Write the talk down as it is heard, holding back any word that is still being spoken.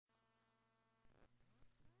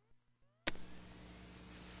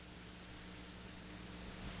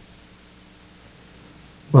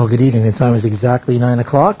Well, good evening. The time is exactly 9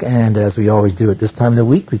 o'clock, and as we always do at this time of the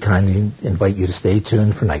week, we kindly invite you to stay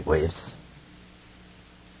tuned for Night Waves.